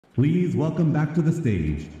Please welcome back to the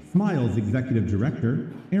stage SMYAL's Executive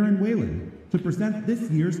Director, Erin Whalen, to present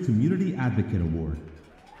this year's Community Advocate Award.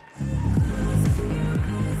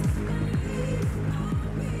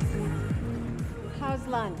 How's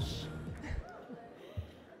lunch?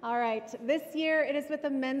 All right, this year it is with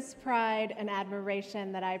immense pride and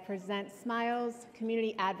admiration that I present SMYAL's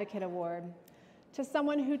Community Advocate Award to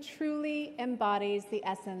someone who truly embodies the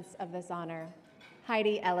essence of this honor,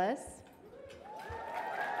 Heidi Ellis.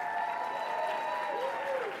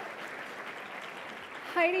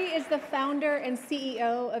 Heidi is the founder and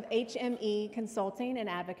CEO of HME Consulting and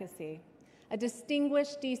Advocacy, a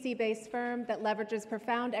distinguished DC-based firm that leverages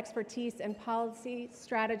profound expertise in policy,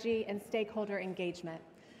 strategy, and stakeholder engagement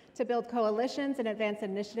to build coalitions and advance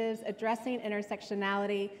initiatives addressing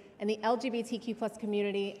intersectionality in the LGBTQ+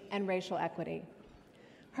 community and racial equity.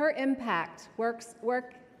 Her impact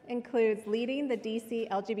work includes leading the DC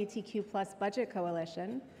LGBTQ+ Budget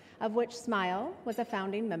Coalition, of which SMYAL was a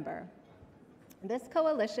founding member. This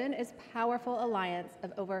coalition is a powerful alliance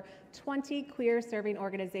of over 20 queer-serving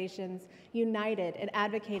organizations united in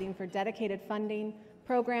advocating for dedicated funding,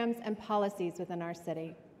 programs, and policies within our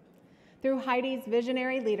city. Through Heidi's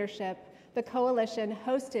visionary leadership, the coalition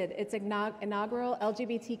hosted its inaugural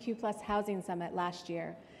LGBTQ+ Housing Summit last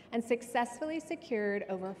year and successfully secured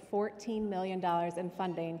over $14 million in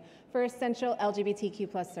funding for essential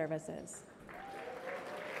LGBTQ+ services.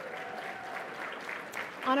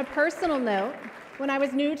 On a personal note, when I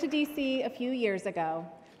was new to DC a few years ago,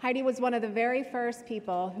 Heidi was one of the very first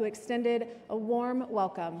people who extended a warm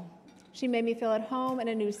welcome. She made me feel at home in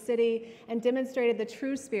a new city and demonstrated the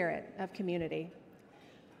true spirit of community.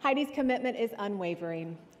 Heidi's commitment is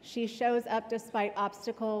unwavering. She shows up despite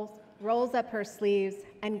obstacles, rolls up her sleeves,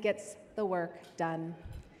 and gets the work done.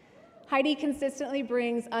 Heidi consistently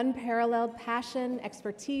brings unparalleled passion,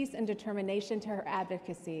 expertise, and determination to her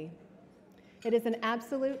advocacy. It is an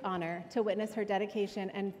absolute honor to witness her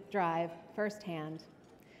dedication and drive firsthand.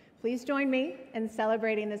 Please join me in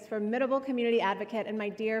celebrating this formidable community advocate and my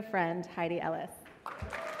dear friend, Heidi Ellis.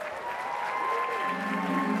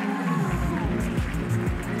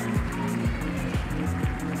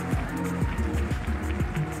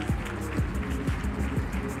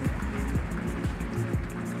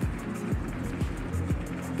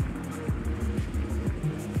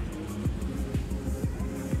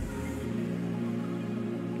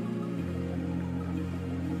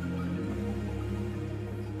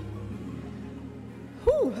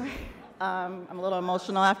 I'm a little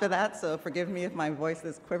emotional after that, so forgive me if my voice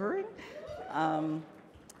is quivering.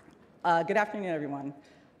 Good afternoon, everyone.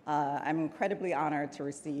 I'm incredibly honored to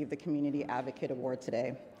receive the Community Advocate Award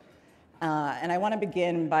today. And I want to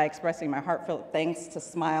begin by expressing my heartfelt thanks to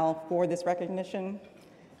SMYAL for this recognition.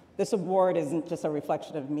 This award isn't just a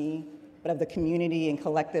reflection of me, but of the community and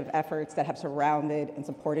collective efforts that have surrounded and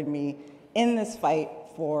supported me in this fight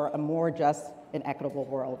for a more just and equitable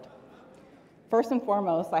world. First and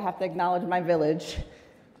foremost, I have to acknowledge my village.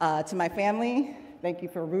 To my family, thank you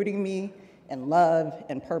for rooting me in love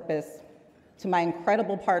and purpose. To my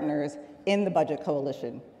incredible partners in the Budget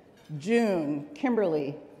Coalition, June,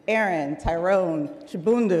 Kimberly, Aaron, Tyrone,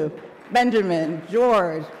 Chibundu, Benjamin,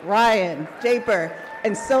 George, Ryan, Japer,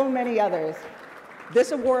 and so many others.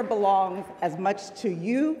 This award belongs as much to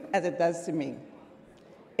you as it does to me.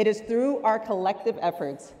 It is through our collective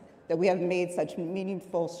efforts that we have made such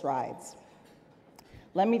meaningful strides.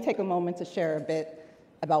 Let me take a moment to share a bit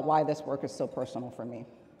about why this work is so personal for me.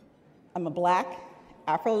 I'm a Black,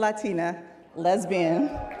 Afro-Latina, lesbian,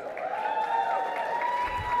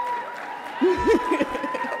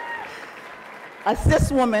 a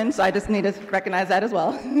cis woman, so I just need to recognize that as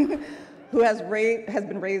well, who has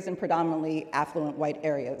been raised in predominantly affluent white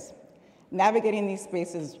areas. Navigating these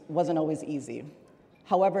spaces wasn't always easy.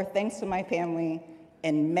 However, thanks to my family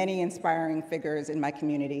and many inspiring figures in my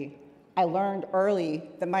community, I learned early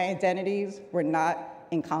that my identities were not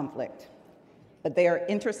in conflict, but they are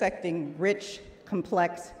intersecting rich,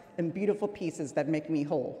 complex, and beautiful pieces that make me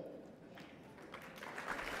whole.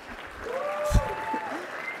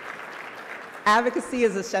 Advocacy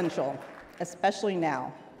is essential, especially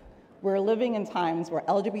now. We're living in times where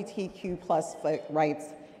LGBTQ+ rights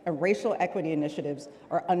and racial equity initiatives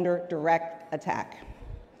are under direct attack.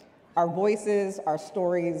 Our voices, our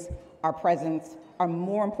stories, our presence are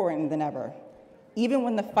more important than ever, even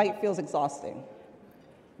when the fight feels exhausting.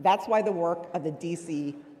 That's why the work of the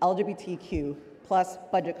DC LGBTQ+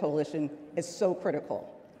 Budget Coalition is so critical.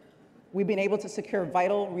 We've been able to secure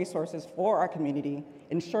vital resources for our community,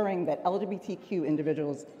 ensuring that LGBTQ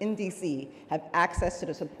individuals in DC have access to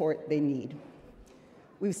the support they need.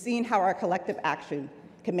 We've seen how our collective action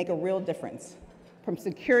can make a real difference. from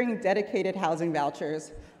securing dedicated housing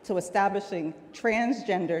vouchers to establishing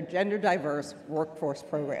transgender, gender diverse workforce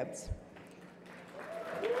programs.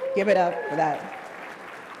 Give it up for that.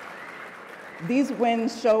 These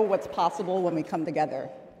wins show what's possible when we come together.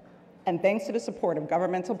 And thanks to the support of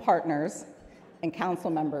governmental partners and council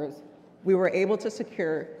members, we were able to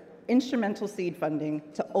secure instrumental seed funding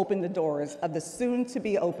to open the doors of the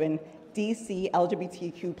soon-to-be open DC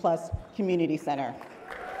LGBTQ Community Center.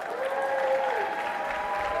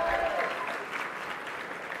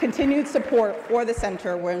 Continued support for the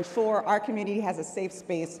center will ensure our community has a safe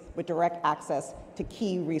space with direct access to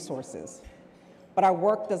key resources. But our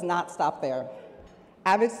work does not stop there.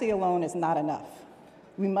 Advocacy alone is not enough.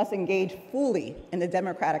 We must engage fully in the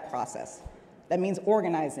democratic process. That means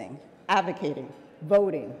organizing, advocating,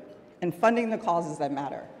 voting, and funding the causes that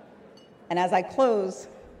matter. And as I close,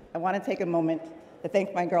 I want to take a moment to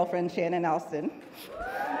thank my girlfriend, Shannon Alston.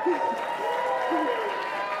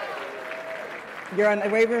 Your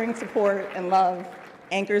unwavering support and love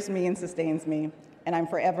anchors me and sustains me, and I'm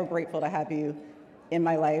forever grateful to have you in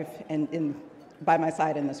my life and by my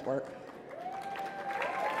side in this work.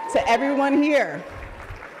 To everyone here,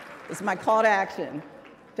 this is my call to action.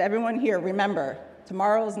 To everyone here, remember,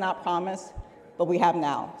 tomorrow is not promised, but we have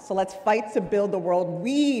now. So let's fight to build the world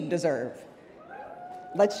we deserve.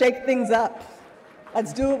 Let's shake things up.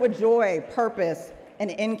 Let's do it with joy, purpose,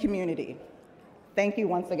 and in community. Thank you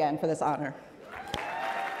once again for this honor.